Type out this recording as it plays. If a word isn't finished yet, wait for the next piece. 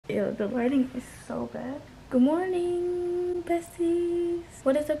Ew, the lighting is so bad. Good morning, besties.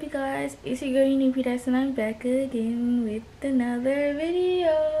 What is up, you guys? It's your girl uniquepdise, and I'm back again with another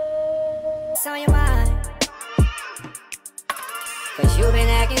video. What's on your mind? Cause you've been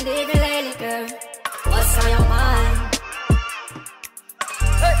acting different lately, girl. What's on your mind?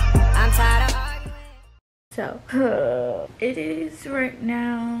 I'm tired of arguing. So, it is right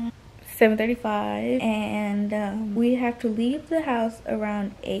now 7:35, and we have to leave the house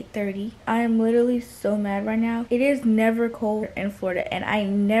around 8:30. I am literally so mad right now. It is never cold in Florida, and I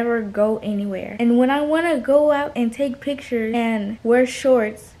never go anywhere. And when I want to go out and take pictures and wear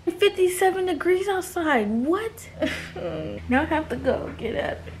shorts, it's 57 degrees outside. What? Now I have to go get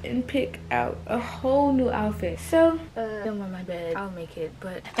up and pick out a whole new outfit. So I'm on my bed. I'll make it,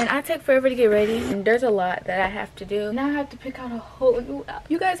 and I take forever to get ready, and there's a lot that I have to do. Now I have to pick out a whole new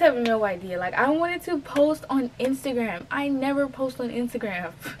outfit. You guys have no idea. Like, I wanted to post on Instagram. I never post on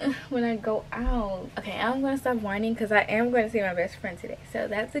Instagram when I go out. Okay, I'm gonna stop whining because I am going to see my best friend today, so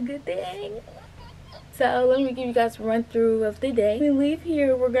that's a good thing. So let me give you guys a run through of the day. We leave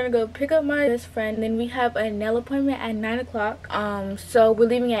here, we're gonna go pick up my best friend, and then we have a nail appointment at 9 o'clock. So we're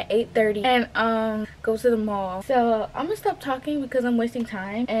leaving at 8:30 and go to the mall. So I'm gonna stop talking because I'm wasting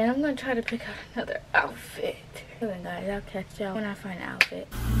time, and I'm gonna try to pick out another outfit. So then, guys, I'll catch y'all when I find an outfit.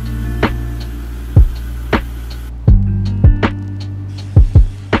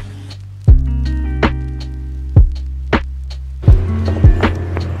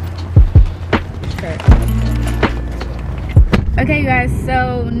 Okay, you guys,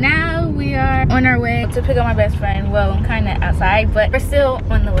 so now we are on our way to pick up my best friend. Well, I'm kind of outside, but we're still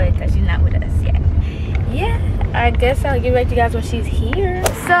on the way because she's not with us yet. Yeah, I guess I'll get back to you guys when she's here.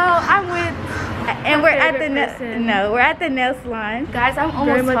 So I'm with, and we're at the we're at the nail salon. Guys, I'm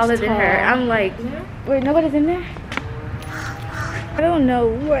almost taller than her. I'm like, wait, nobody's in there? I don't know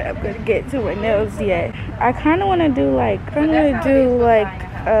what I'm gonna get to my nails yet. I kind of want to do like,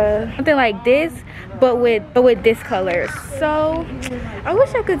 something like this, but with this color. So I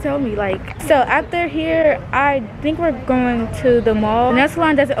wish I could tell me, like, so after here I think we're going to the mall. The nail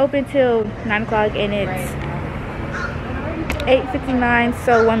salon doesn't open till 9 o'clock, and it's 8:59,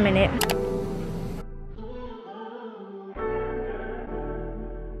 so 1 minute.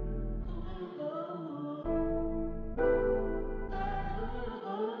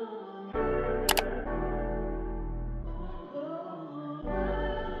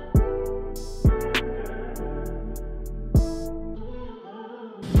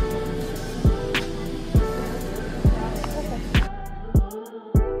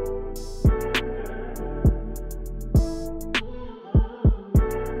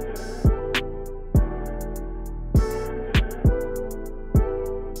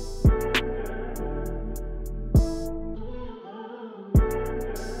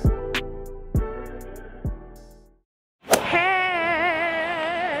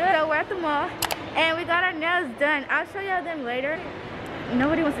 Mall, and we got our nails done. I'll show y'all them later.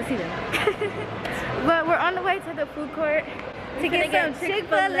 Nobody wants to see them. But we're on the way to the food court to get some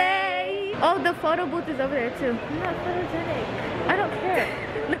Chick-fil-A. Oh, the photo booth is over there too. I'm not photogenic. I don't care.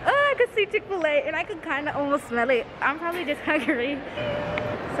 Oh, I could see Chick-fil-A, and I could kind of almost smell it. I'm probably just hungry.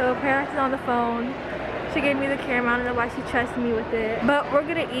 So parents is on the phone. She gave me the camera. I don't know why she trusts me with it. But we're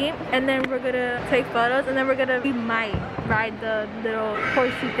gonna eat, and then we're gonna take photos, and then we might ride the little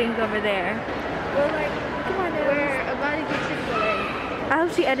horsey things over there. We're like, come on, we're about to get Chick-fil-A. I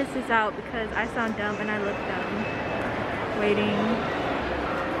hope she edits this out because I sound dumb and I look dumb. Waiting.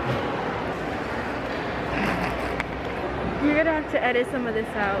 You're gonna have to edit some of this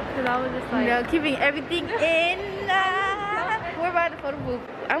out because I was just like, no, keeping everything in. We're by the photo booth.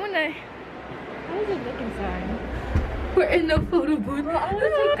 I wanna. How does it look inside? We're in the photo booth.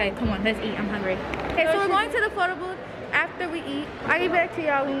 Okay, come on, let's eat. I'm hungry. Okay, so we're going to the photo booth after we eat. I'll get back to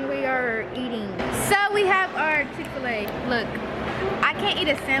y'all when we are eating. So we have our Chick-fil-A. Look, I can't eat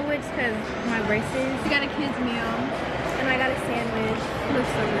a sandwich because my braces. We got a kids meal, and I got a sandwich.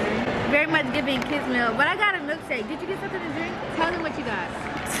 Looks so good. Very much giving kids meal, but I got a milkshake. Did you get something to drink? Tell them what you got.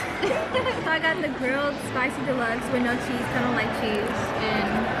 So I got the grilled spicy deluxe with no cheese. I don't like cheese.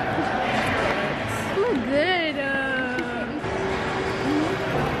 And good.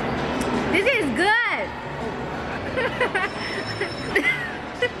 This is good.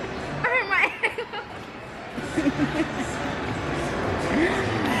 I hurt my ankle.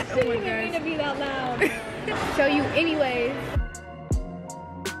 Oh my gosh. Didn't mean to be that loud. Show you anyways.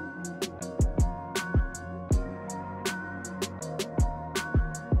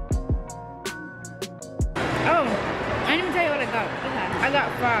 Oh, I didn't even tell you what I got. Okay. I got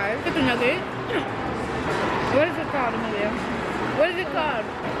fries, chicken nugget. What is it called, Amelia? What is it called?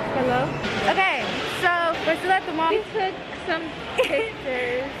 We took some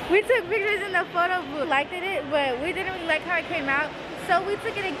pictures. We took pictures in the photo booth. Liked it, but we didn't really like how it came out. So we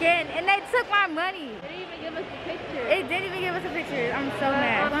took it again, and they took my money. They didn't even give us a picture. It didn't even give us a picture. I'm so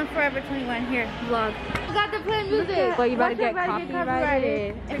mad. Going Forever 21 here. Vlog. We got to play music. Well, you about to get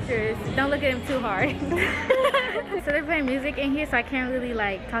copyrighted. Pictures. Don't look at him too hard. So they're playing music in here, so I can't really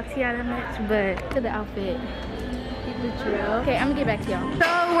like talk to y'all that much. But to the outfit. Keep the drill. Okay, I'm gonna get back to y'all.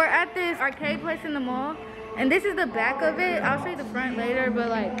 So we're at this arcade place in the mall, and this is the back of it. I'll show you the front later, but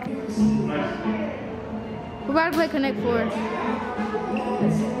like, we're about to play Connect 4.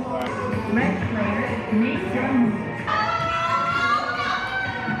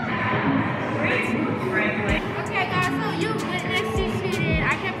 Okay guys, so you witnessed she cheated.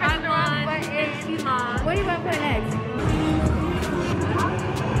 I can't press the wrong button. She lost. What do you want to play next?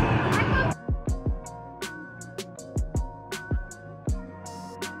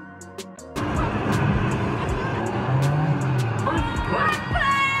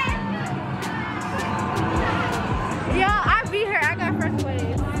 Yo, I beat her. I got first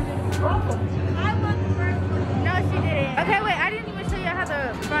place. I won the first one. No, she didn't. Okay, wait. I didn't even show you how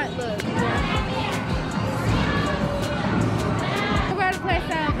the front looks. We're going to play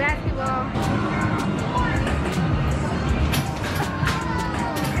some basketball.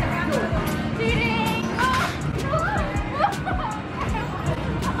 Cheating!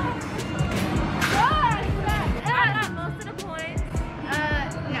 I got most of the points. No.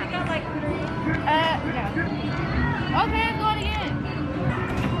 I got like 3. No. Okay, I'm going again.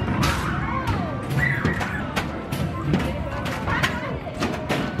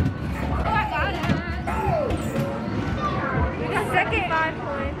 Oh, I got it. We got second. 5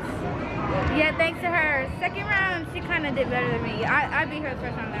 points. Yeah, thanks to her. Second round, she kind of did better than me. I beat her the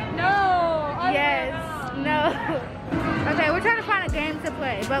first round though. No. Yes. No. Okay, we're trying to find a game to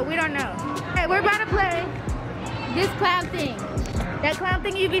play, but we don't know. Okay, we're about to play this clown thing. That clown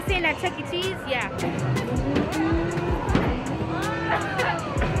thing you be seeing at Chuck E. Cheese? Yeah. It's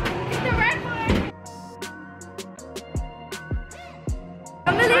the red one.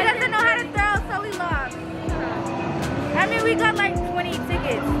 Amelie doesn't know how to throw, so we lost. I mean, we got like 20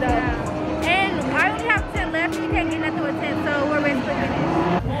 tickets, though. Yeah. And I only have 10 left. We can't get nothing with 10, so we're basically winning.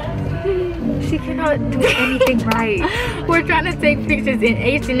 She cannot do anything right. We're trying to take pictures in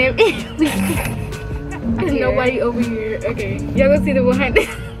H&M. There's nobody over here. Okay, y'all go see the behind it.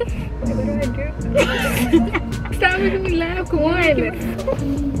 What do I do? Stop making me laugh. Come on.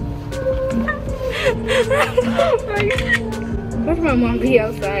 Watch my mom be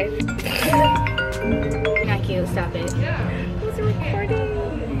outside. Not cute. Stop it. Who's recording?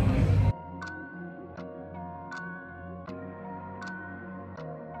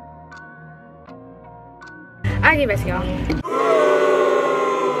 I'll get back to y'all.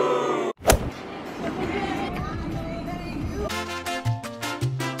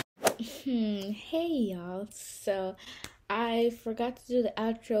 Hey y'all, so I forgot to do the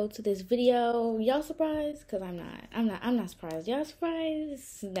outro to this video. Y'all surprised? Cause I'm not surprised. Y'all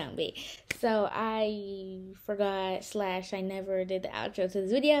surprised? Don't be. So I forgot / I never did the outro to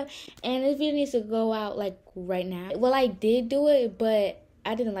this video, and this video needs to go out like right now. Well, I did do it, but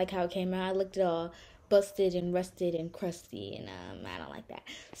I didn't like how it came out. I looked it all busted and rusted and crusty, and I don't like that.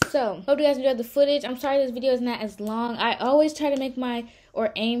 So hope you guys enjoyed the footage. I'm sorry this video is not as long. I always try to make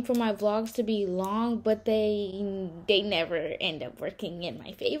aim for my vlogs to be long, but they never end up working in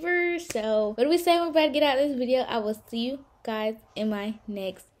my favor. So what do we say? We're about to get out of this video. I will see you guys in my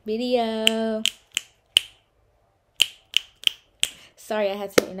next video. Sorry I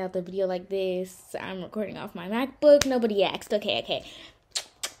had to end out the video like this. I'm recording off my MacBook. Nobody asked. Okay.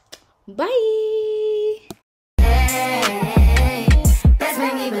 Bye.